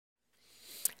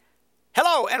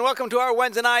Hello and welcome to our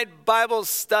Wednesday night Bible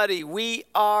study. We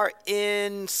are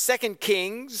in 2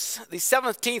 Kings, the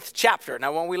 17th chapter.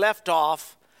 Now when we left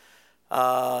off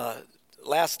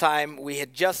last time, we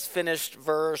had just finished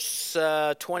verse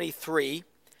 23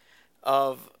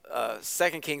 of 2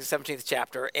 Kings, 17th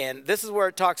chapter. And this is where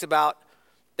it talks about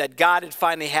that God had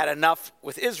finally had enough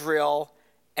with Israel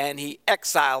and he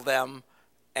exiled them.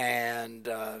 And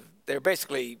they're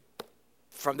basically,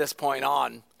 from this point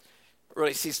on,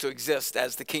 really cease to exist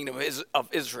as the kingdom of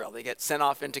Israel. They get sent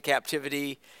off into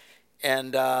captivity,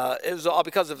 and it was all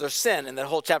because of their sin. In the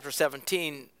whole chapter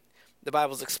 17, the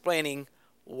Bible's explaining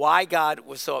why God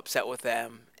was so upset with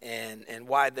them and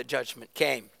why the judgment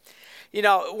came. You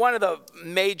know, one of the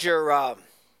major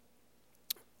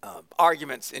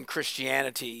arguments in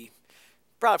Christianity,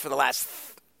 probably for the last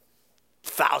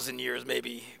 1,000 years,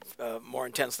 maybe more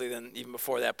intensely than even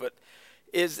before that, but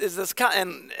is this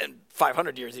and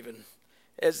 500 years even,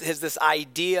 is this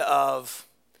idea of,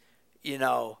 you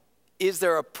know, is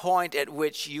there a point at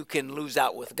which you can lose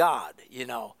out with God? You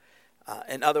know,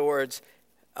 in other words,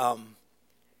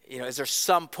 you know, is there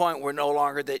some point where no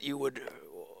longer that you would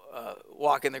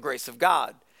walk in the grace of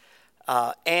God?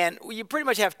 And you pretty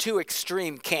much have two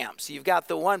extreme camps. You've got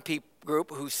the one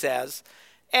group who says,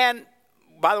 and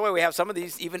by the way, we have some of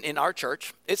these even in our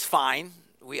church. It's fine.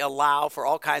 We allow for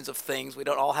all kinds of things. We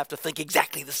don't all have to think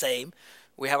exactly the same.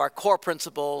 We have our core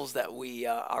principles that we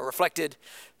are reflected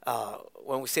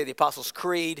when we say the Apostles'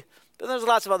 Creed. But there's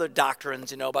lots of other doctrines,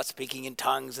 you know, about speaking in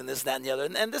tongues and this, that, and the other.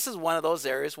 And this is one of those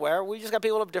areas where we just got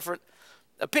people of different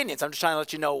opinions. I'm just trying to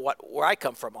let you know where I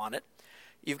come from on it.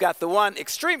 You've got the one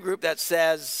extreme group that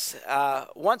says,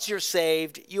 once you're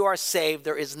saved, you are saved.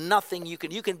 There is nothing you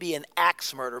can be an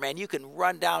axe murderer, man. You can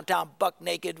run downtown buck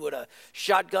naked with a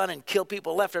shotgun and kill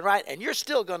people left and right, and you're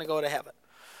still going to go to heaven.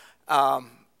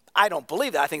 I don't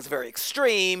believe that. I think it's very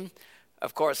extreme.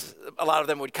 Of course, a lot of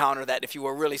them would counter that if you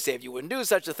were really saved, you wouldn't do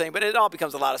such a thing, but it all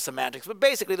becomes a lot of semantics. But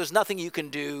basically, there's nothing you can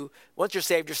do. Once you're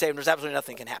saved, and there's absolutely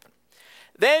nothing can happen.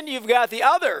 Then you've got the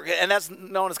other, and that's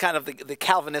known as kind of the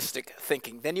Calvinistic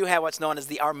thinking. Then you have what's known as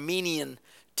the Arminian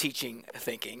teaching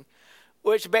thinking,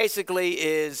 which basically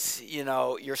is, you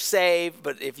know, you're saved,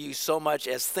 but if you so much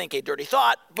as think a dirty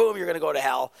thought, boom, you're going to go to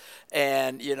hell.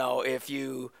 And, you know, if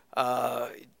you,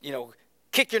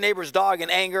 kick your neighbor's dog in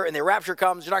anger and the rapture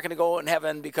comes, you're not going to go in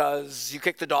heaven because you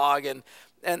kicked the dog. And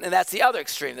that's the other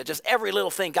extreme, that just every little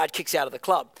thing God kicks you out of the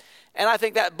club. And I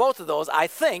think that both of those,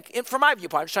 from my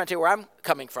viewpoint, I'm just trying to tell you where I'm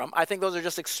coming from, I think those are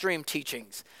just extreme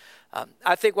teachings.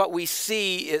 I think what we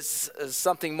see is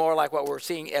something more like what we're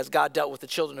seeing as God dealt with the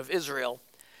children of Israel,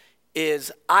 is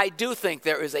I do think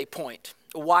there is a point.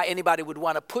 Why anybody would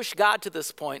want to push God to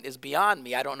this point is beyond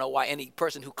me. I don't know why any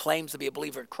person who claims to be a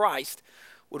believer in Christ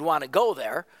would want to go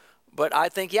there. But I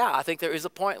think there is a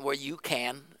point where you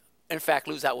can, in fact,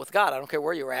 lose out with God. I don't care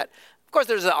where you're at. Of course,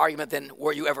 there's an argument then,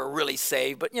 were you ever really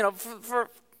saved? But, you know, for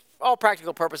all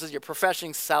practical purposes, you're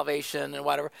professing salvation and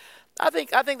whatever. I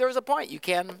think there is a point. You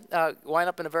can wind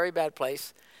up in a very bad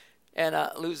place and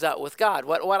lose out with God.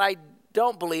 What I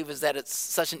don't believe is that it's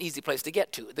such an easy place to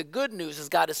get to. The good news is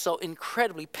God is so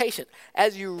incredibly patient.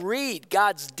 As you read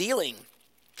God's dealings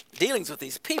with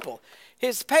these people,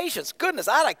 his patience, goodness,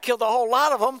 I'd have killed a whole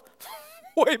lot of them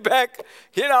way back,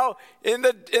 you know, in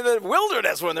the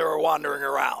wilderness when they were wandering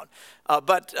around.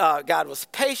 But God was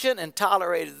patient and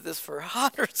tolerated this for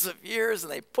hundreds of years,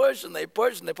 and they pushed and they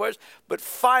pushed and they pushed. But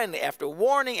finally, after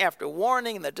warning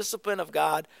and the discipline of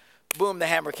God, boom, the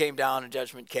hammer came down and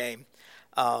judgment came.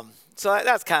 So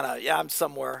that's kind of, I'm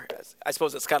somewhere, I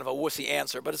suppose it's kind of a wussy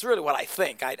answer, but it's really what I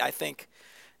think. I think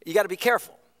you got to be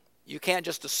careful. You can't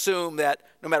just assume that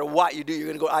no matter what you do, you're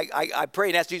going to go, I pray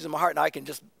and ask Jesus in my heart, and I can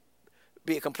just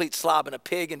be a complete slob and a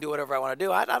pig and do whatever I want to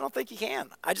do. I don't think you can.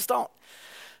 I just don't.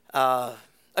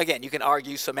 Again, you can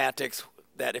argue semantics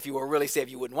that if you were really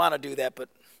saved, you wouldn't want to do that, but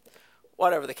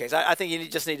whatever the case. I think you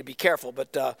just need to be careful.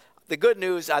 But the good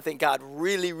news, I think God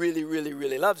really, really, really,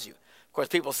 really loves you. Of course,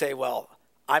 people say, well,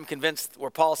 I'm convinced,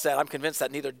 where Paul said, I'm convinced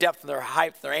that neither depth nor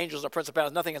height nor angels nor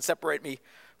principalities, nothing can separate me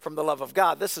from the love of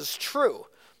God. This is true.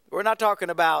 We're not talking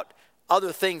about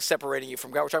other things separating you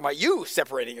from God. We're talking about you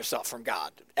separating yourself from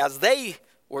God, as they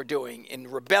were doing in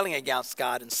rebelling against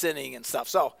God and sinning and stuff.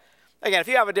 So, again, if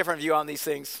you have a different view on these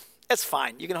things, it's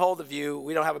fine. You can hold the view.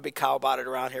 We don't have a big cow about it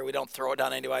around here. We don't throw it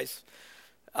down anybody's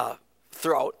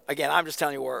throat. Again, I'm just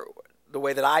telling you the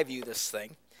way that I view this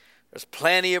thing. There's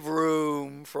plenty of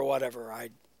room for whatever. I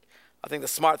think the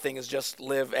smart thing is just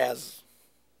live as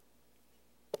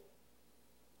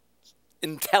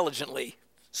intelligently,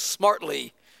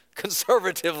 smartly,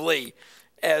 conservatively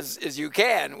as you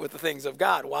can with the things of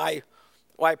God. Why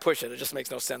Why push it? It just makes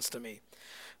no sense to me.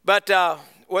 But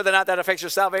whether or not that affects your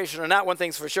salvation or not, one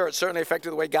thing's for sure, it certainly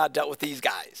affected the way God dealt with these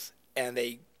guys. And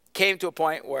they came to a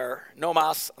point where, no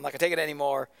mas, I'm not going to take it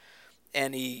anymore.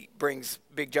 And he brings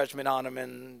big judgment on them,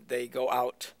 and they go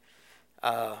out.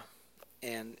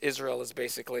 And Israel is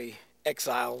basically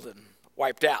exiled and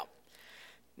wiped out.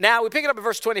 Now, we pick it up in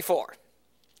verse 24.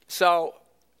 So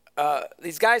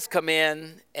these guys come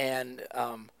in, and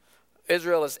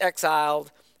Israel is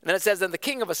exiled. And then it says, then the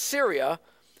king of Assyria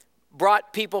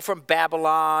brought people from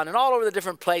Babylon and all over the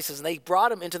different places, and they brought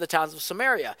them into the towns of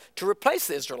Samaria to replace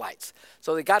the Israelites.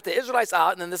 So they got the Israelites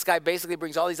out, and then this guy basically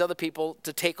brings all these other people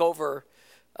to take over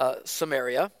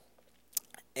Samaria.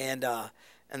 And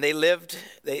they lived,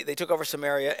 they took over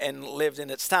Samaria and lived in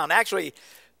its town. Actually,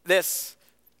 this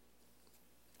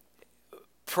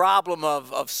problem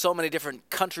of so many different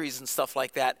countries and stuff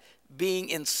like that, being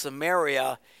in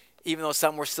Samaria, even though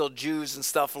some were still Jews and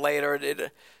stuff later,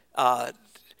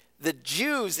 the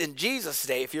Jews in Jesus'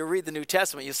 day, if you read the New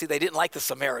Testament, you'll see they didn't like the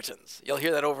Samaritans. You'll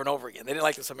hear that over and over again. They didn't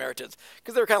like the Samaritans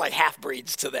because they were kind of like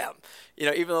half-breeds to them. You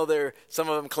know, even though some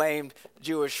of them claimed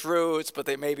Jewish roots, but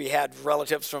they maybe had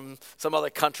relatives from some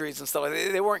other countries and stuff like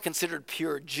that. They weren't considered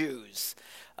pure Jews.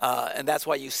 And that's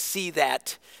why you see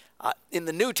that in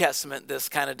the New Testament, this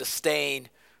kind of disdain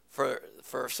for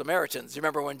Samaritans. You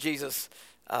remember when Jesus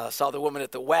saw the woman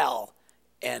at the well,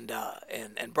 and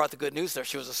brought the good news there.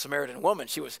 She was a Samaritan woman.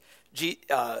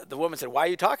 The woman said, why are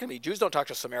you talking to me? Jews don't talk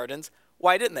to Samaritans.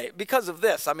 Why didn't they? Because of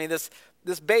this. I mean, this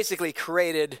basically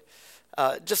created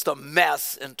just a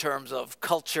mess in terms of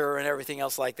culture and everything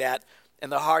else like that.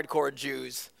 And the hardcore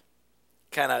Jews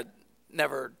kind of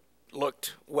never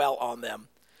looked well on them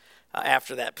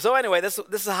after that. So anyway, this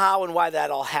is how and why that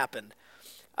all happened.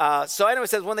 So anyway, it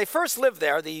says, when they first lived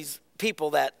there, these people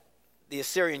that the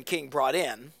Assyrian king brought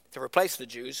in to replace the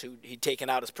Jews who he'd taken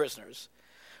out as prisoners.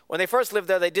 When they first lived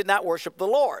there, they did not worship the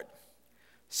Lord.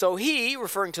 So he,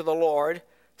 referring to the Lord,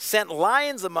 sent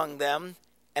lions among them,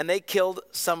 and they killed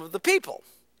some of the people.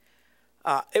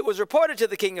 It was reported to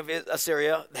the king of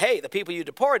Assyria, hey, the people you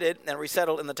deported and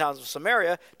resettled in the towns of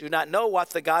Samaria do not know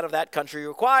what the God of that country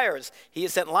requires. He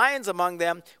has sent lions among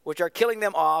them, which are killing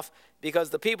them off, because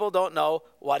the people don't know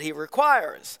what he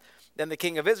requires. Then the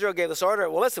king of Israel gave this order,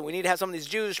 well, listen, we need to have some of these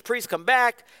Jewish priests come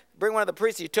back, bring one of the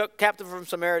priests you took captive from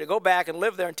Samaria to go back and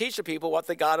live there and teach the people what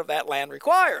the God of that land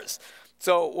requires.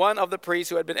 So one of the priests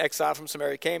who had been exiled from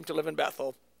Samaria came to live in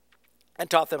Bethel and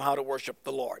taught them how to worship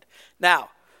the Lord. Now,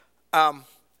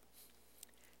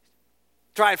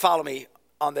 try and follow me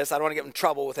on this. I don't want to get in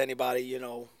trouble with anybody, you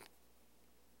know,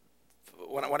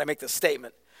 when I make this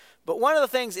statement. But one of the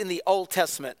things in the Old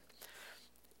Testament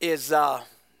is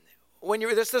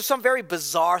there's some very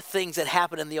bizarre things that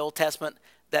happen in the Old Testament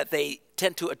that they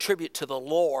tend to attribute to the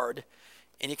Lord,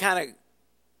 and you kind of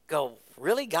go,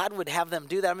 really? God would have them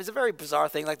do that? I mean, it's a very bizarre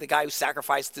thing, like the guy who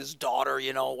sacrificed his daughter,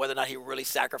 you know, whether or not he really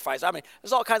sacrificed. I mean,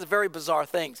 there's all kinds of very bizarre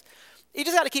things. You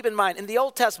just got to keep in mind, in the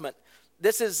Old Testament,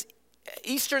 this is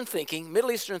Eastern thinking,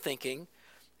 Middle Eastern thinking,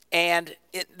 and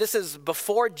this is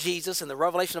before Jesus and the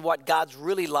revelation of what God's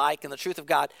really like and the truth of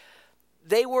God.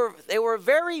 They're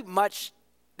very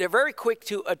quick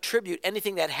to attribute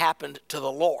anything that happened to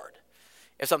the Lord.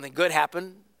 If something good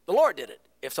happened, the Lord did it.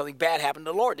 If something bad happened,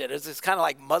 the Lord did it. It's kind of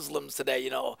like Muslims today, you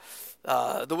know,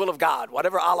 the will of God,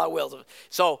 whatever Allah wills.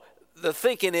 So the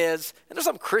thinking is, and there's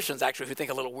some Christians actually who think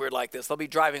a little weird like this. They'll be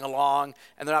driving along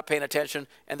and they're not paying attention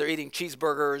and they're eating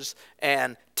cheeseburgers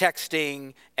and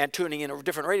texting and tuning in a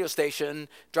different radio station,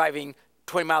 driving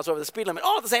 20 miles over the speed limit,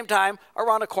 all at the same time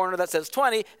around a corner that says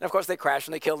 20, and of course they crash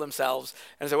and they kill themselves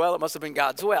and say, well, it must have been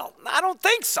God's will. I don't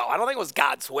think so. I don't think it was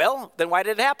God's will. Then why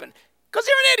did it happen? Because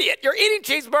you're an idiot. You're eating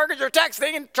cheeseburgers, you're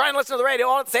texting and trying to listen to the radio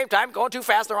all at the same time, going too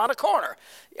fast around a corner.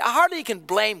 Hardly you can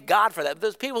blame God for that.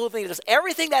 There's people who think just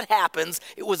everything that happens,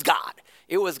 it was God.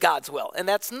 It was God's will. And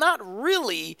that's not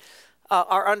really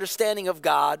our understanding of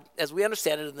God as we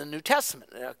understand it in the New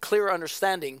Testament, a clear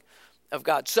understanding of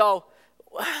God. So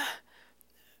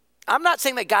I'm not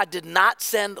saying that God did not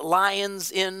send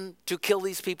lions in to kill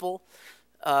these people.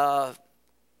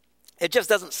 It just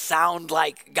doesn't sound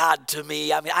like God to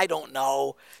me. I mean, I don't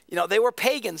know. You know, they were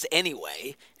pagans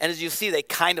anyway. And as you see, they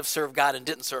kind of served God and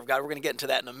didn't serve God. We're going to get into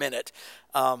that in a minute.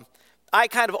 I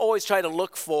kind of always try to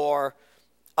look for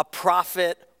a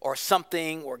prophet or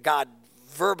something where God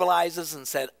verbalizes and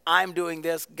said, I'm doing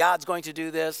this. God's going to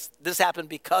do this. This happened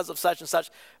because of such and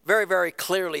such. Very, very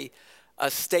clearly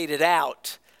stated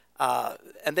out.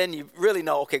 And then you really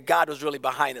know, okay, God was really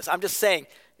behind this. I'm just saying,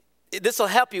 this will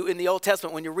help you in the Old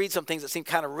Testament when you read some things that seem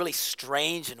kind of really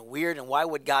strange and weird, and why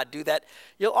would God do that?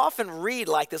 You'll often read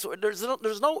like this.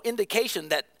 There's no indication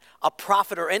that a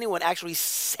prophet or anyone actually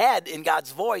said in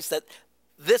God's voice that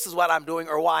this is what I'm doing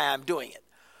or why I'm doing it.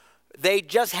 They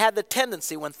just had the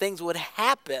tendency when things would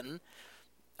happen,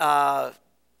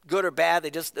 good or bad,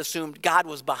 they just assumed God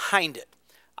was behind it.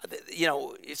 You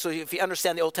know, so if you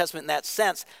understand the Old Testament in that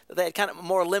sense, they had kind of a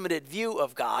more limited view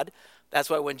of God. That's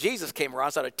why when Jesus came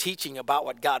around, started teaching about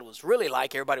what God was really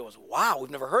like, everybody was, wow, we've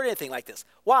never heard anything like this.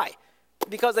 Why?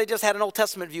 Because they just had an Old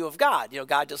Testament view of God. You know,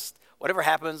 God just, whatever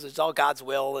happens, it's all God's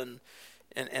will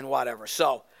and whatever.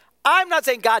 So I'm not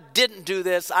saying God didn't do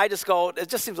this. I just go, it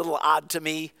just seems a little odd to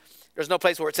me. There's no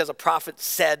place where it says a prophet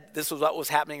said this was what was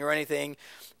happening or anything.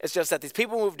 It's just that these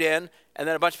people moved in, and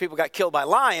then a bunch of people got killed by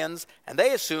lions, and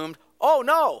they assumed, oh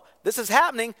no, this is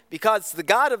happening because the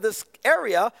God of this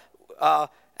area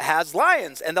has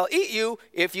lions, and they'll eat you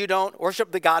if you don't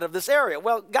worship the God of this area.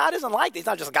 Well, God isn't like that. He's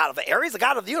not just a God of the area. He's the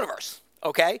God of the universe,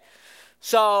 okay?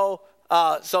 So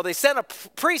they sent a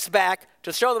priest back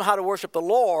to show them how to worship the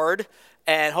Lord,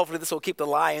 and hopefully this will keep the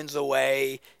lions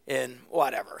away and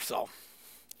whatever. So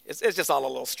it's just all a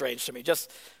little strange to me.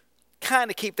 Just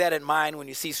kind of keep that in mind when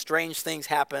you see strange things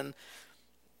happen,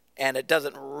 and it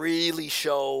doesn't really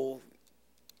show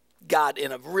God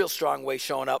in a real strong way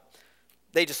showing up.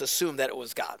 They just assumed that it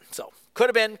was God. So could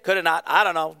have been, could have not. I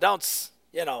don't know. Don't,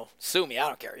 sue me. I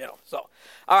don't care, So,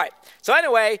 all right. So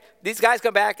anyway, these guys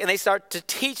come back and they start to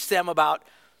teach them about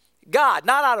God.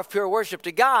 Not out of pure worship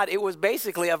to God. It was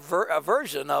basically a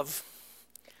version of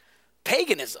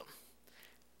paganism.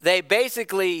 They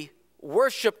basically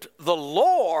worshiped the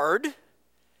Lord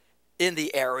in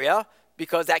the area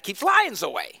because that keeps lions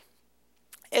away.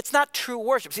 It's not true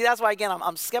worship. See, that's why, again,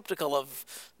 I'm skeptical of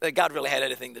that God really had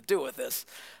anything to do with this.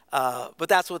 But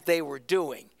that's what they were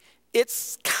doing.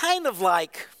 It's kind of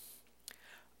like,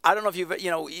 I don't know if you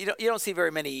don't see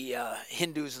very many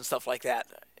Hindus and stuff like that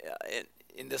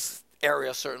in this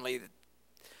area, certainly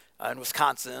in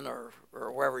Wisconsin or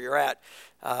wherever you're at.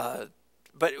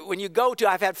 But when you go to,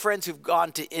 I've had friends who've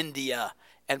gone to India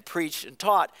and preached and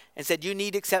taught and said, you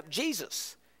need to accept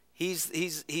Jesus.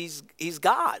 He's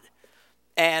God.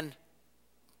 And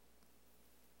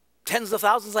tens of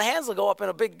thousands of hands will go up in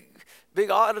a big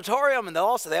auditorium, and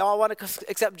they all want to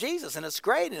accept Jesus, and it's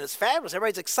great and it's fabulous.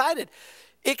 Everybody's excited,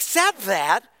 except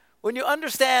that when you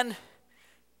understand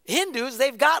Hindus,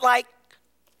 they've got like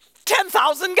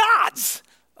 10,000 gods,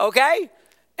 okay?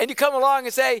 And you come along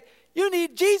and say, you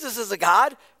need Jesus as a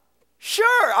God.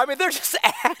 Sure, I mean, they're just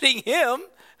adding him.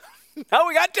 Now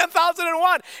we got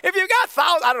 10,001. If you got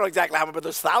thousands, I don't know exactly how many, but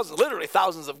there's thousands, literally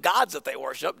thousands of gods that they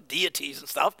worship, deities and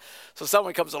stuff. So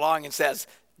someone comes along and says,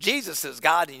 Jesus is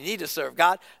God and you need to serve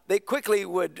God. They quickly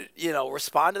would,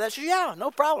 respond to that. So, yeah,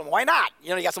 no problem. Why not?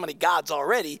 You got so many gods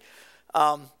already.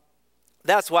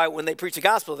 That's why when they preach the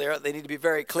gospel there, they need to be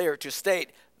very clear to state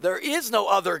there is no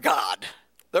other God.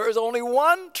 There is only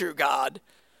one true God,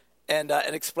 and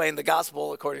explain the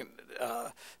gospel according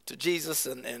to Jesus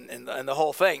and the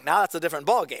whole thing. Now that's a different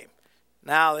ballgame.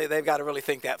 Now they've got to really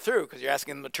think that through because you're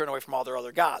asking them to turn away from all their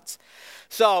other gods.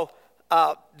 So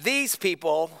these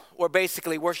people were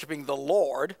basically worshiping the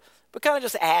Lord, but kind of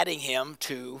just adding him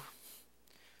to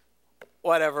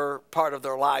whatever part of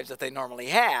their lives that they normally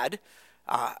had.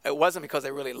 It wasn't because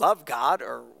they really loved God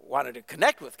or wanted to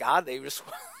connect with God. They just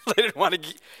they didn't want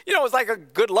to, it was like a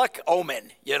good luck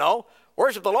omen,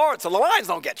 Worship the Lord so the lions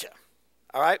don't get you.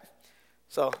 All right?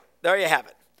 So there you have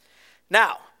it.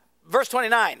 Now, verse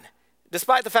 29.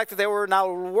 Despite the fact that they were now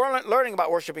learning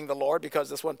about worshiping the Lord, because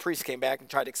this one priest came back and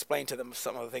tried to explain to them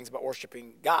some of the things about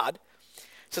worshiping God,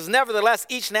 it says, nevertheless,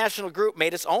 each national group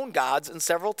made its own gods in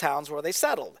several towns where they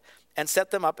settled, and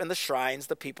set them up in the shrines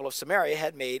the people of Samaria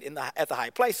had made at the high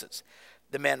places.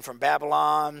 The men from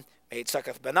Babylon made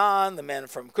Succoth-Banan. The men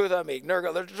from Cutha made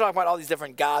Nergal. They're talking about all these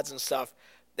different gods and stuff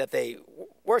that they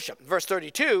worship. Verse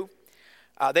 32,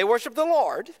 they worshiped the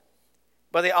Lord,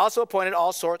 but they also appointed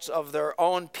all sorts of their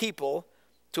own people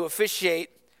to officiate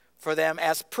for them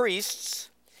as priests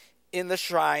in the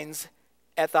shrines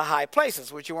at the high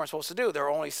places, which you weren't supposed to do. There were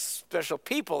only special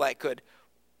people that could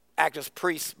act as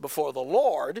priests before the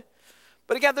Lord.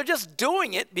 But again, they're just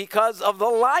doing it because of the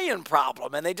lion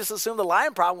problem. And they just assumed the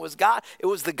lion problem was God. It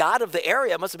was the God of the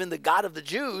area. It must have been the God of the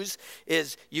Jews.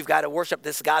 Is you've got to worship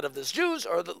this God of the Jews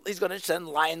or he's going to send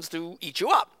lions to eat you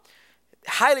up.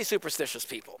 Highly superstitious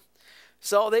people.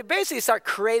 So they basically start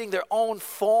creating their own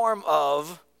form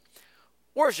of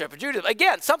worship. Judaism.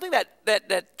 Again, something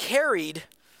that carried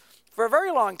for a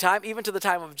very long time, even to the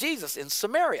time of Jesus in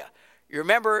Samaria. You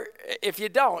remember, if you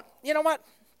don't, you know what?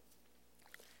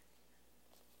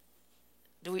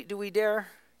 Do we dare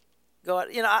go out?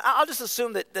 I'll just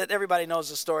assume that everybody knows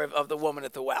the story of the woman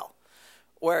at the well,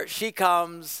 where she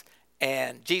comes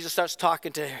And Jesus starts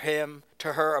talking to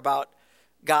her about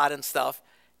God and stuff.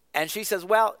 And she says,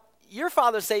 well, your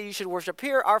fathers say you should worship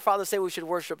here. Our fathers say we should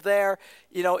worship there.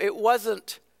 You know, it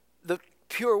wasn't the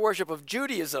pure worship of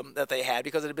Judaism that they had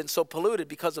because it had been so polluted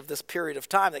because of this period of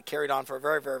time that carried on for a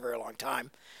very, very, very long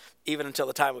time, even until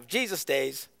the time of Jesus'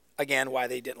 days. Again, why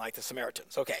they didn't like the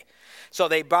Samaritans. Okay, so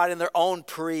they brought in their own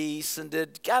priests and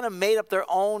kind of made up their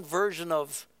own version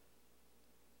of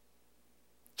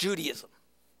Judaism,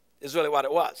 is really what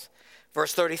it was.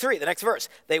 Verse 33, the next verse.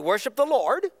 They worship the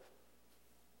Lord,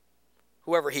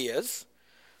 whoever he is,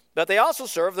 but they also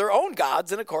serve their own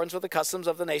gods in accordance with the customs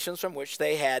of the nations from which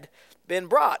they had been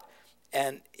brought.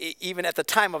 And even at the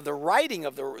time of the writing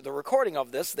of the recording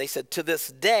of this, they said, to this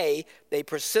day, they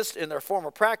persist in their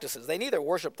former practices. They neither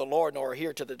worship the Lord nor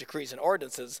adhere to the decrees and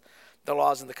ordinances, the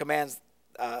laws and the commands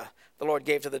the Lord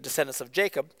gave to the descendants of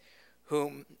Jacob,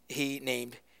 whom he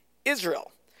named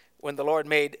Israel. When the Lord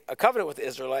made a covenant with the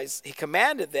Israelites, he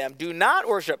commanded them, do not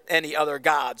worship any other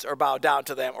gods or bow down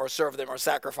to them or serve them or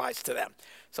sacrifice to them.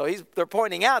 So they're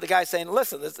pointing out, the guy's saying,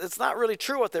 listen, it's not really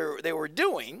true what they were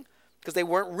doing, because they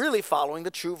weren't really following the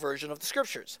true version of the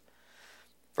scriptures.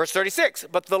 Verse 36,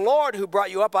 but the Lord who brought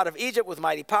you up out of Egypt with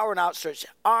mighty power and outstretched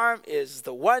arm is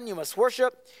the one you must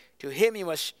worship. To him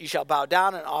you shall bow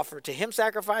down and offer to him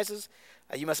sacrifices.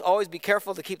 You must always be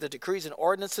careful to keep the decrees and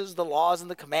ordinances, the laws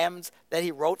and the commandments that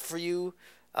he wrote for you.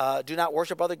 Do not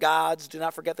worship other gods. Do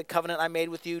not forget the covenant I made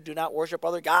with you. Do not worship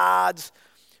other gods.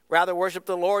 Rather worship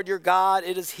the Lord your God.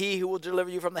 It is he who will deliver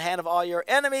you from the hand of all your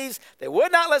enemies. They would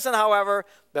not listen, however,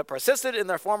 but persisted in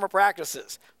their former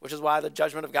practices, which is why the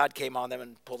judgment of God came on them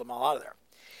and pulled them all out of there.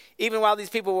 Even while these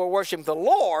people were worshiping the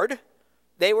Lord,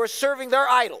 they were serving their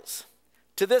idols.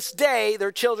 To this day,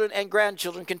 their children and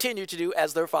grandchildren continue to do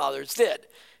as their fathers did.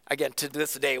 Again, to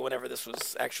this day, whenever this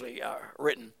was actually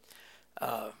written,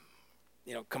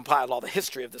 compiled all the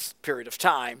history of this period of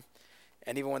time.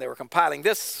 And even when they were compiling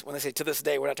this, when they say to this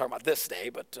day, we're not talking about this day,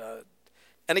 but,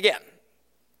 and again,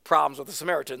 problems with the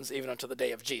Samaritans even until the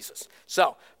day of Jesus.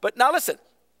 So, but now listen,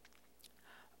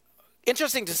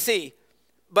 interesting to see,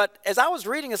 but as I was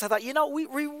reading this, I thought, we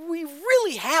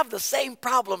really have the same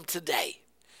problem today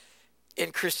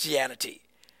in Christianity.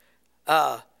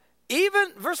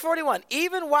 Even, verse 41,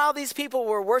 even while these people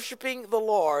were worshiping the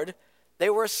Lord,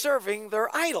 they were serving their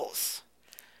idols.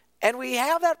 And we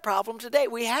have that problem today.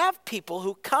 We have people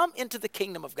who come into the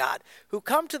kingdom of God, who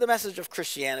come to the message of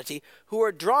Christianity, who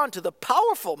are drawn to the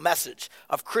powerful message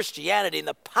of Christianity and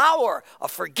the power of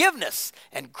forgiveness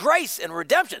and grace and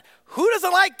redemption. Who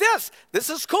doesn't like this? This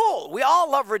is cool. We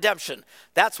all love redemption.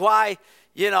 That's why,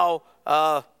 one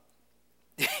of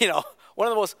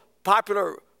the most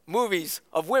popular movies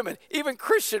of women, even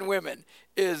Christian women,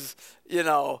 is,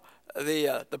 the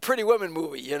Pretty Women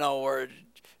movie, where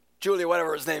Julia,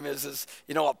 whatever his name is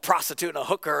a prostitute and a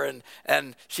hooker,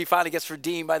 and she finally gets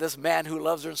redeemed by this man who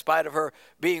loves her in spite of her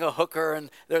being a hooker.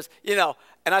 And there's,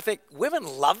 and I think women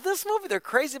love this movie. They're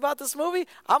crazy about this movie.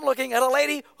 I'm looking at a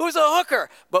lady who's a hooker.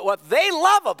 But what they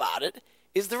love about it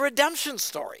is the redemption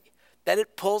story, that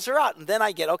it pulls her out. And then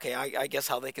I get, okay, I guess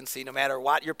how they can see no matter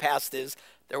what your past is,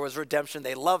 there was redemption.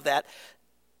 They love that.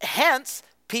 Hence,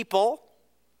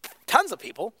 tons of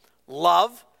people,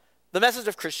 love the message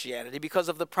of Christianity because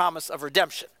of the promise of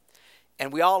redemption.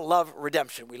 And we all love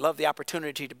redemption. We love the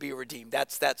opportunity to be redeemed.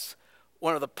 That's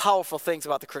one of the powerful things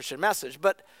about the Christian message.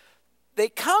 But they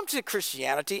come to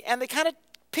Christianity and they kind of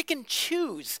pick and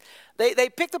choose. They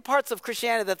pick the parts of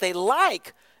Christianity that they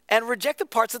like and reject the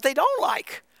parts that they don't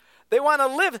like. They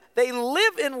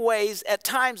live in ways at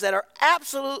times that are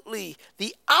absolutely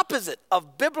the opposite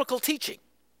of biblical teaching.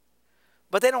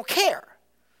 But they don't care.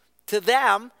 To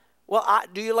them, well,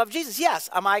 do you love Jesus? Yes.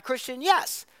 Am I a Christian?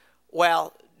 Yes.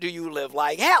 Well, do you live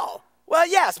like hell? Well,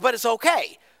 yes, but it's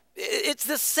okay. It's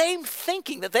the same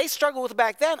thinking that they struggled with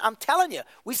back then. I'm telling you,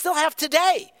 we still have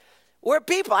today. We're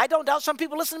people. I don't doubt some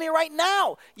people listen to me right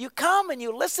now. You come and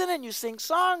you listen and you sing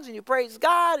songs and you praise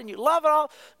God and you love it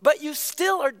all, but you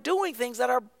still are doing things that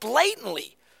are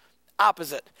blatantly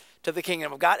opposite to the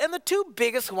kingdom of God. And the two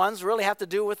biggest ones really have to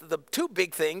do with the two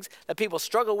big things that people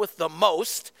struggle with the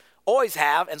most, always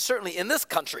have, and certainly in this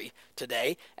country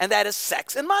today, and that is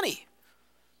sex and money.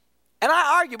 And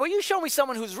I argue, well, you show me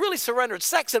someone who's really surrendered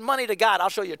sex and money to God, I'll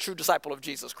show you a true disciple of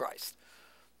Jesus Christ.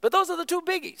 But those are the two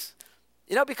biggies.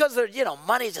 Because they're,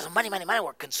 money is just money.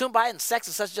 We're consumed by it, and sex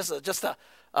is such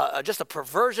just a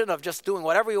perversion of just doing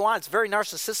whatever you want. It's very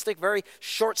narcissistic, very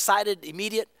short-sighted,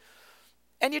 immediate.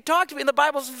 and you talk to me, and the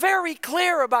Bible's very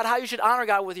clear about how you should honor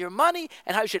God with your money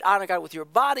and how you should honor God with your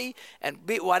body, and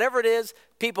whatever it is,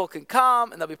 people can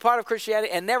come and they'll be part of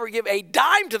Christianity and never give a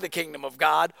dime to the kingdom of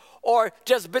God, or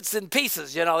just bits and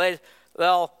pieces.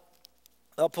 They'll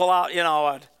pull out,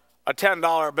 a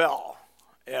 $10 bill,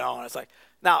 and it's like,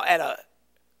 now at a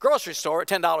grocery store,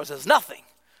 $10 is nothing.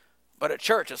 But at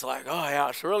church, it's like, oh yeah,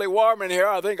 it's really warm in here.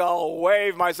 I think I'll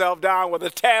wave myself down with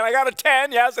a 10. I got a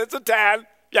 10. Yes, it's a 10.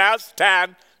 Yes,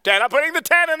 10. 10. I'm putting the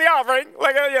 10 in the offering.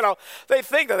 They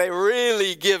think that they're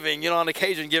really giving, on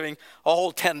occasion giving a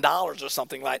whole $10 or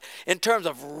something like, in terms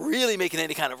of really making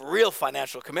any kind of real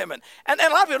financial commitment. And a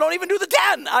lot of people don't even do the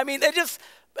 10. I mean,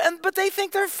 but they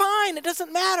think they're fine. It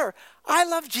doesn't matter. I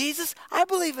love Jesus. I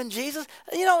believe in Jesus.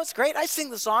 It's great. I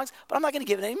sing the songs, but I'm not going to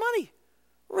give it any money.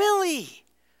 Really?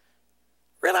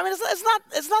 Really? I mean,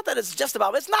 it's not that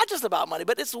it's not just about money,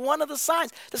 but it's one of the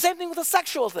signs. The same thing with the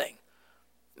sexual thing.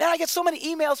 Man, I get so many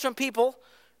emails from people,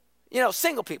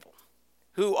 single people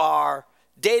who are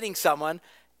dating someone,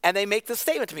 and they make this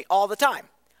statement to me all the time.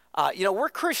 We're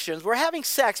Christians. We're having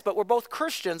sex, but we're both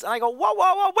Christians. And I go, whoa,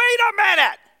 wait a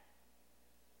minute.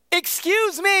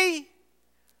 Excuse me.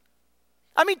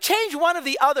 I mean, change one of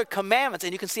the other commandments,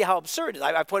 and you can see how absurd it is.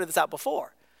 I pointed this out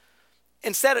before.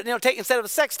 Instead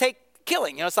of sex, take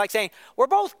killing. It's like saying, we're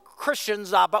both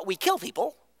Christians, but we kill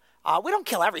people. We don't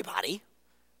kill everybody.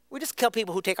 We just kill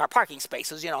people who take our parking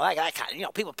spaces, that kind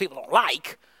of, people don't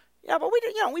like. Yeah, but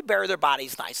we bury their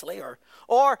bodies nicely.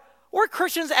 Or we're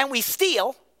Christians and we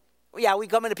steal. Yeah, we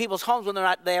come into people's homes when they're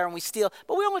not there and we steal.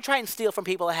 But we only try and steal from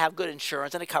people that have good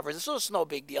insurance and it covers it, so it's no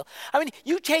big deal. I mean,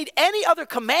 you change any other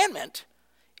commandment,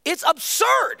 it's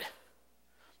absurd.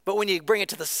 But when you bring it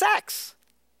to the sex,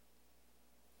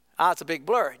 it's a big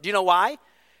blur. Do you know why?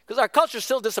 Because our culture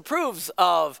still disapproves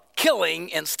of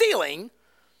killing and stealing.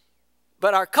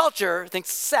 But our culture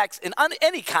thinks sex in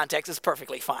any context is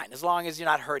perfectly fine, as long as you're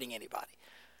not hurting anybody.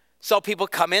 So people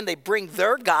come in, they bring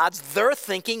their gods, their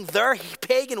thinking, their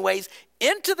pagan ways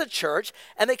into the church,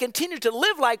 and they continue to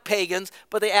live like pagans,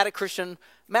 but they add a Christian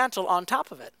mantle on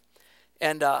top of it.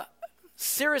 And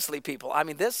seriously, people, I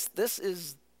mean, this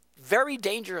is very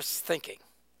dangerous thinking.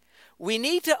 We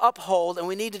need to uphold and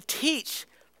we need to teach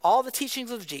all the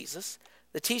teachings of Jesus,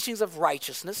 the teachings of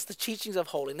righteousness, the teachings of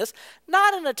holiness,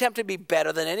 not in an attempt to be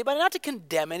better than anybody, not to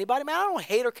condemn anybody. Man, I don't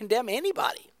hate or condemn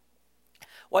anybody.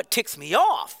 What ticks me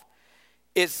off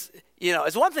is,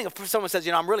 it's one thing if someone says,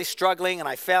 I'm really struggling and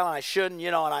I fell and I shouldn't,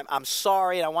 and I'm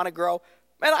sorry and I want to grow.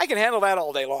 Man, I can handle that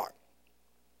all day long.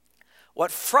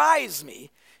 What fries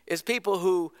me is people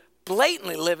who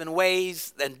blatantly live in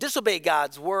ways and disobey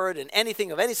God's word and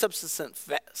anything of any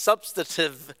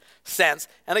substantive sense.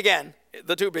 And again,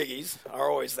 the two biggies are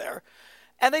always there.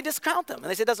 And they discount them. And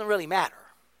they say, it doesn't really matter.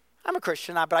 I'm a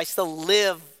Christian, but I still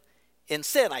live in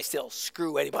sin. I still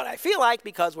screw anybody I feel like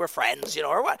because we're friends,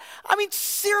 or what. I mean,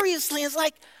 seriously, it's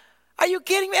like, are you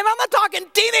kidding me? And I'm not talking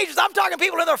teenagers. I'm talking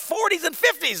people in their 40s and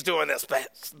 50s doing this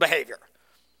behavior.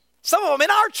 Some of them in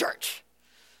our church.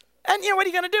 And what are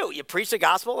you going to do? You preach the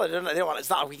gospel. It's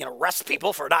not like we can arrest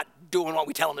people for not doing what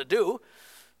we tell them to do.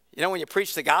 When you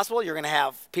preach the gospel, you're going to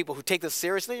have people who take this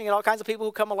seriously. You get all kinds of people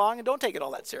who come along and don't take it all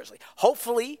that seriously.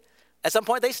 Hopefully, at some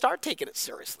point, they start taking it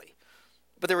seriously.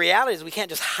 But the reality is we can't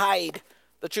just hide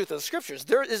the truth of the scriptures.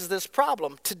 There is this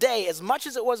problem today, as much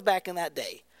as it was back in that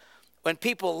day, when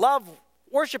people love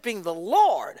worshiping the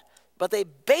Lord, but they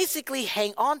basically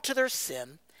hang on to their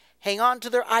sin, hang on to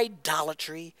their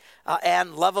idolatry,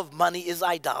 and love of money is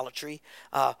idolatry,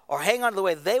 or hang on to the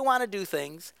way they want to do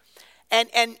things.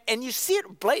 And you see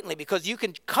it blatantly because you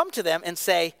can come to them and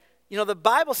say, the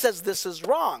Bible says this is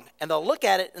wrong. And they'll look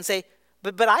at it and say,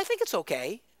 but I think it's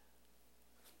okay.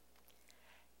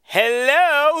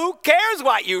 Hello, who cares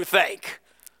what you think?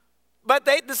 But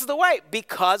this is the way,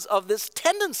 because of this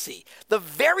tendency, the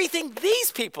very thing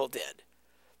these people did.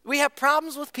 We have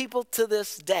problems with people to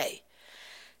this day.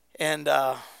 And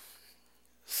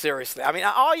seriously, I mean,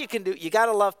 all you can do, you got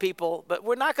to love people, but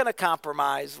we're not going to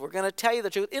compromise. We're going to tell you the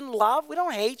truth. In love, we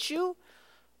don't hate you.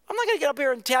 I'm not going to get up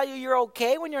here and tell you you're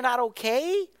okay when you're not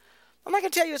okay. I'm not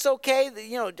going to tell you it's okay.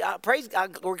 Praise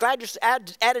God, we're glad you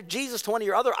added Jesus to one of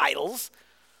your other idols.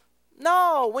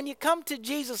 No, when you come to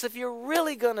Jesus, if you're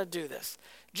really going to do this,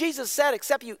 Jesus said,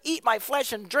 except you eat my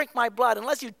flesh and drink my blood,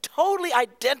 unless you totally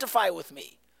identify with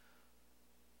me,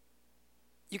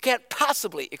 you can't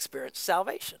possibly experience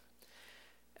salvation.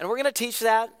 And we're going to teach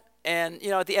that. And,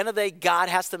 at the end of the day, God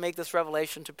has to make this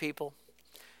revelation to people.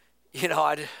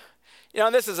 And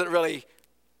this isn't really,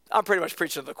 I'm pretty much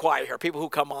preaching to the choir here. People who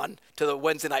come on to the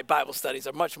Wednesday night Bible studies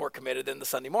are much more committed than the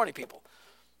Sunday morning people.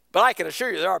 But I can assure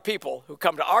you there are people who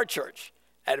come to our church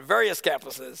at various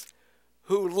campuses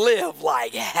who live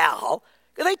like hell,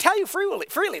 because they tell you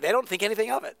freely. They don't think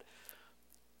anything of it.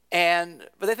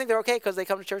 But they think they're okay because they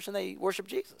come to church and they worship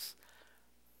Jesus.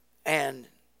 And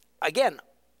again,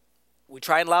 we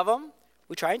try and love them.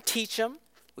 We try and teach them.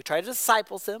 We try to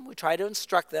disciple them. We try to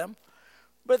instruct them.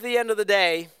 But at the end of the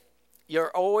day, we'll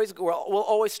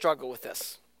always struggle with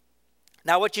this.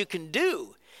 Now, what you can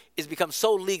do is become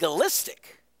so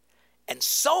legalistic and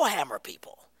so hammer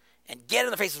people and get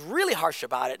in the face really harsh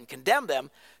about it and condemn them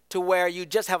to where you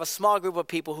just have a small group of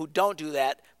people who don't do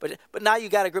that, but now you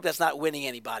got a group that's not winning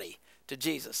anybody to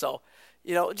Jesus. So,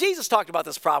 Jesus talked about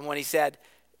this problem when he said,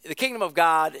 the kingdom of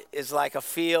God is like a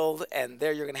field, and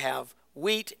there you're going to have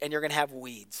wheat and you're going to have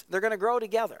weeds. They're going to grow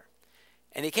together.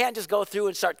 And you can't just go through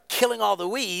and start killing all the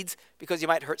weeds because you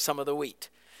might hurt some of the wheat.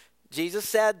 Jesus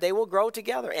said they will grow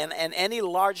together. And any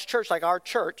large church like our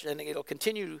church, and it'll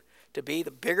continue to be,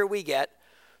 the bigger we get,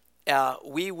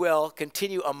 we will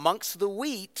continue amongst the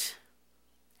wheat,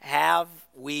 have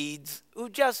weeds who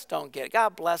just don't get it.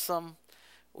 God bless them.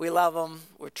 We love them.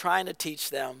 We're trying to teach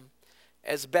them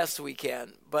as best we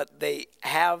can. But they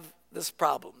have this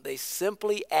problem. They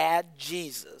simply add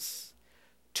Jesus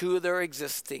to their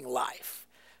existing life.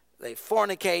 They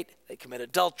fornicate, they commit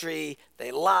adultery,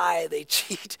 they lie, they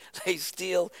cheat, they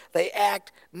steal, they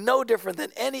act no different than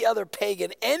any other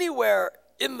pagan anywhere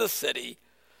in the city.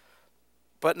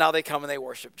 But now they come and they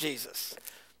worship Jesus.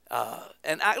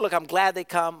 I'm glad they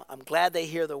come. I'm glad they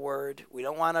hear the word. We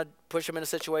don't want to push them in a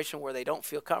situation where they don't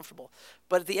feel comfortable.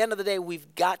 But at the end of the day,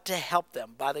 we've got to help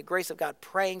them. By the grace of God,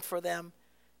 praying for them,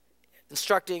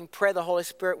 instructing, pray the Holy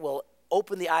Spirit will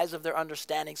open the eyes of their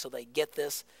understanding so they get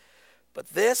this.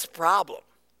 But this problem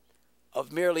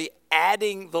of merely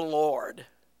adding the Lord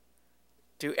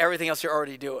to everything else you're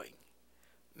already doing,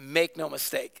 make no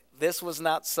mistake, this was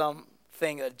not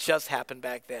something that just happened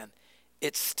back then.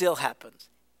 It still happens,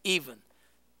 even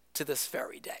to this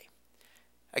very day.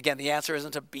 Again, the answer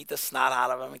isn't to beat the snot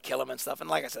out of them and kill them and stuff. And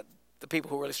like I said, the people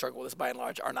who really struggle with this by and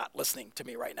large are not listening to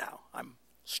me right now. I'm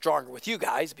stronger with you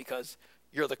guys because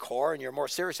you're the core and you're more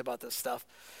serious about this stuff.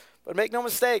 But make no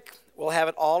mistake, we'll have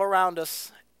it all around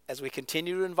us as we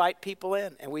continue to invite people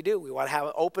in. And we do. We want to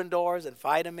have open doors,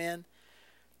 invite them in,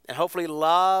 and hopefully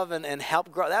love and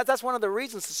help grow. That's one of the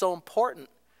reasons it's so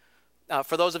important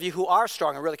for those of you who are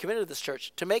strong and really committed to this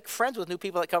church to make friends with new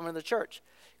people that come into the church.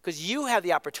 Because you have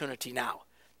the opportunity now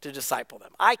to disciple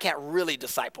them. I can't really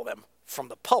disciple them from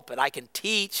the pulpit. I can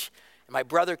teach, and my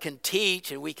brother can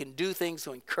teach, and we can do things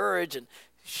to encourage and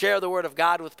share the word of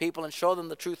God with people and show them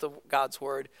the truth of God's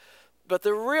word. But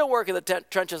the real work of the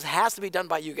trenches has to be done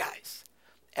by you guys.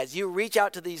 As you reach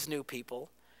out to these new people,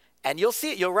 and you'll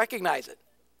see it, you'll recognize it.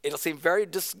 It'll seem very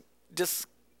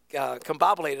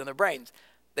discombobulated in their brains.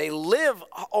 They live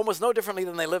almost no differently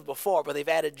than they lived before, but they've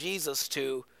added Jesus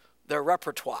to their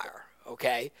repertoire,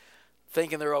 okay?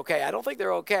 Thinking they're okay. I don't think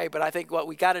they're okay, but I think what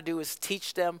we got to do is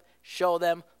teach them, show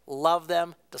them, love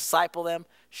them, disciple them,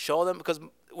 show them, because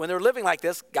when they're living like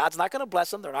this, God's not going to bless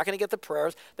them. They're not going to get the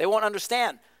prayers. They won't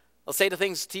understand. They'll say to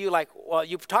things to you like, well,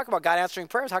 you talk about God answering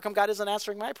prayers. How come God isn't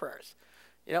answering my prayers?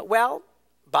 Well,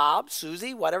 Bob,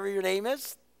 Susie, whatever your name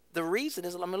is, the reason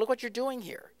is, look what you're doing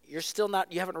here.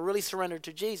 You haven't really surrendered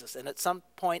to Jesus. And at some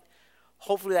point,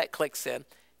 hopefully that clicks in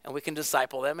and we can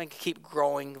disciple them and keep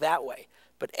growing that way.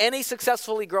 But any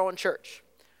successfully growing church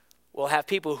will have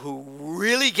people who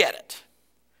really get it,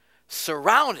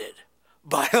 surrounded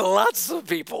by lots of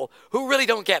people who really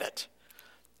don't get it.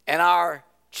 And our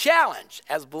challenge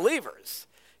as believers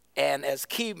and as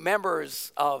key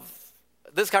members of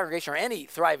this congregation or any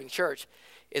thriving church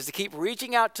is to keep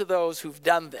reaching out to those who've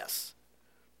done this,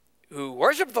 who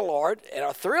worship the Lord and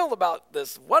are thrilled about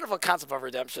this wonderful concept of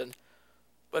redemption,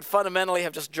 but fundamentally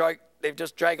they've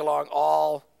just dragged along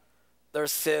all their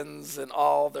sins and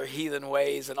all their heathen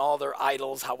ways and all their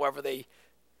idols, however they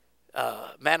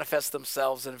manifest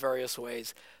themselves in various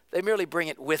ways. They merely bring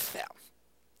it with them.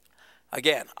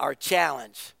 Again, our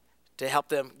challenge to help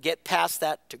them get past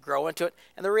that, to grow into it.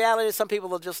 And the reality is some people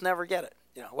will just never get it.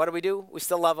 What do? We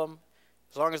still love them.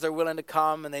 As long as they're willing to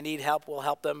come and they need help, we'll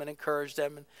help them and encourage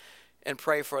them and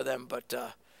pray for them. But,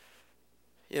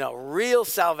 real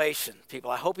salvation,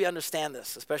 people, I hope you understand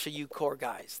this, especially you core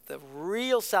guys. The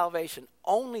real salvation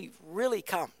only really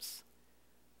comes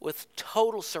with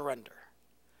total surrender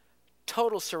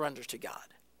to God,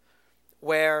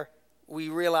 where we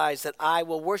realize that I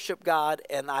will worship God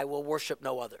and I will worship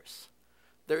no others.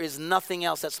 There is nothing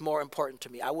else that's more important to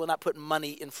me. I will not put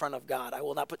money in front of God. I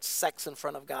will not put sex in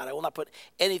front of God. I will not put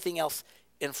anything else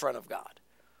in front of God.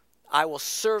 I will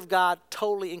serve God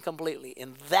totally and completely.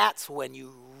 And that's when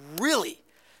you really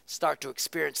start to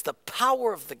experience the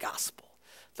power of the gospel,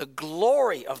 the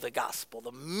glory of the gospel,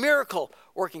 the miracle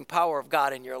working power of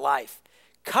God in your life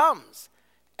comes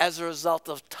as a result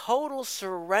of total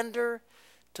surrender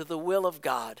to the will of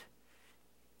God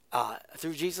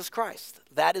through Jesus Christ.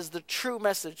 That is the true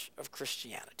message of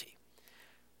Christianity.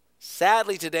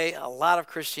 Sadly today, a lot of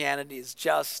Christianity is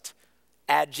just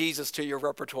add Jesus to your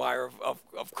repertoire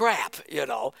of crap, you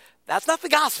know. That's not the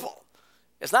gospel.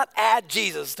 It's not add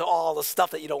Jesus to all the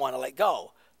stuff that you don't want to let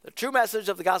go. The true message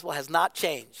of the gospel has not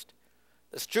changed.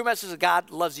 This true message of God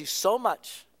loves you so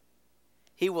much,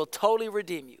 he will totally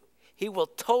redeem you. He will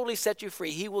totally set you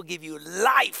free. He will give you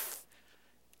life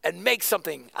and make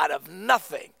something out of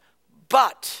nothing.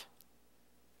 But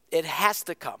it has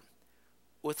to come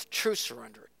with true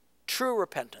surrender, true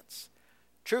repentance,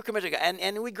 true commitment to God.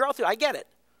 And we grow through, I get it.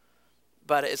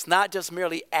 But it's not just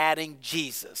merely adding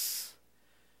Jesus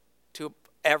to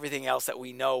everything else that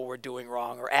we know we're doing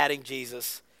wrong, or adding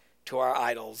Jesus to our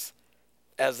idols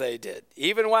as they did.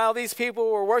 Even while these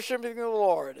people were worshiping the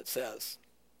Lord, it says,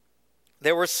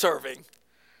 they were serving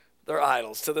their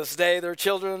idols. To this day, their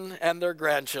children and their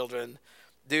grandchildren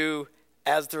do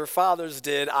as their fathers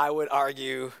did. I would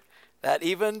argue that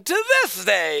even to this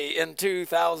day, in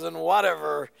 2000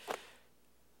 whatever,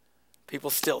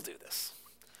 people still do this.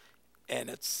 And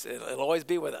it'll always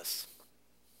be with us.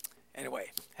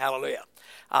 Anyway, hallelujah.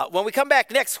 When we come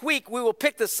back next week, we will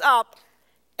pick this up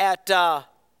at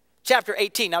chapter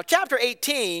 18. Now, chapter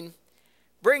 18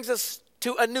 brings us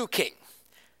to a new king.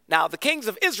 Now, the kings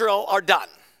of Israel are done.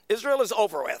 Israel is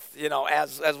over with, you know,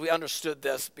 as we understood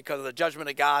this because of the judgment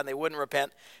of God, and they wouldn't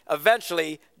repent.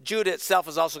 Eventually, Judah itself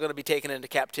is also going to be taken into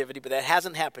captivity, but that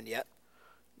hasn't happened yet.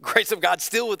 Grace of God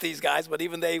still with these guys, but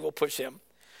even they will push him.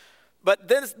 But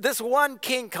this one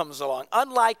king comes along.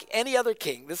 Unlike any other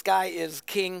king, this guy is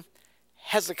King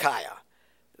Hezekiah.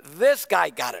 This guy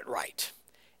got it right,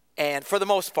 and for the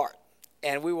most part.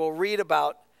 And we will read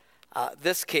about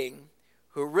this king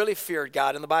who really feared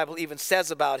God. And the Bible even says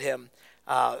about him,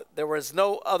 there was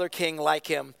no other king like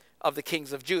him of the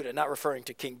kings of Judah. Not referring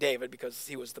to King David because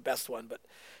he was the best one,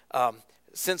 but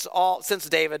since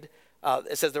David,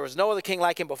 it says there was no other king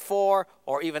like him before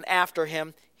or even after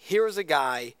him. Here is a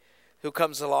guy who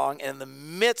comes along, and in the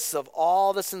midst of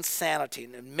all this insanity,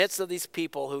 in the midst of these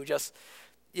people who just,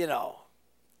 you know,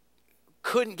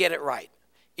 couldn't get it right.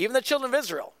 Even the children of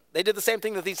Israel, they did the same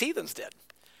thing that these heathens did.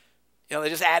 You know, they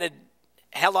just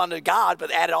held on to God,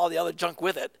 but added all the other junk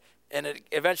with it, and it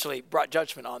eventually brought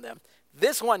judgment on them.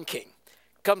 This one king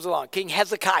comes along, King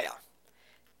Hezekiah,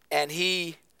 and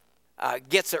he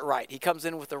gets it right. He comes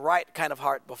in with the right kind of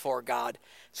heart before God.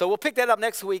 So we'll pick that up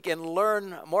next week and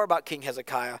learn more about King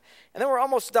Hezekiah. And then we're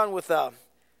almost done with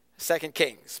 2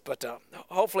 Kings. But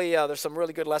hopefully there's some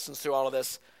really good lessons through all of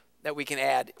this that we can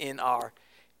add in our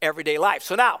everyday life.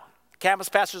 So now, campus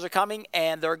pastors are coming,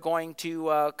 and they're going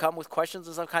to come with questions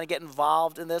and some kind of get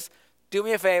involved in this. Do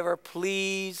me a favor,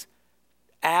 please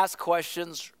ask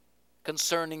questions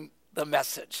concerning the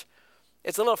message.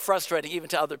 It's a little frustrating even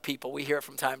to other people. We hear it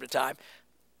from time to time.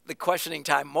 The questioning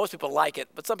time, most people like it,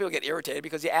 but some people get irritated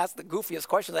because you ask the goofiest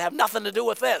questions that have nothing to do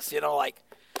with this. You know, like,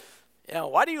 you know,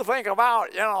 what do you think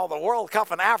about, you know, the World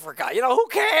Cup in Africa? You know, who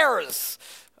cares?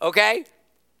 Okay?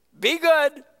 Be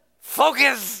good,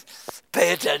 focus,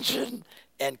 pay attention,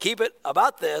 and keep it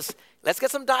about this. Let's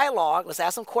get some dialogue. Let's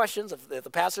ask some questions. If the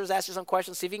pastors ask you some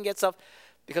questions, see if you can get stuff.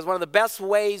 Because one of the best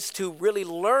ways to really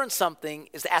learn something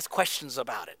is to ask questions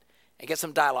about it and get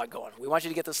some dialogue going. We want you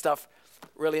to get this stuff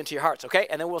really into your hearts, okay?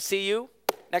 And then we'll see you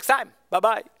next time.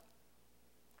 Bye-bye.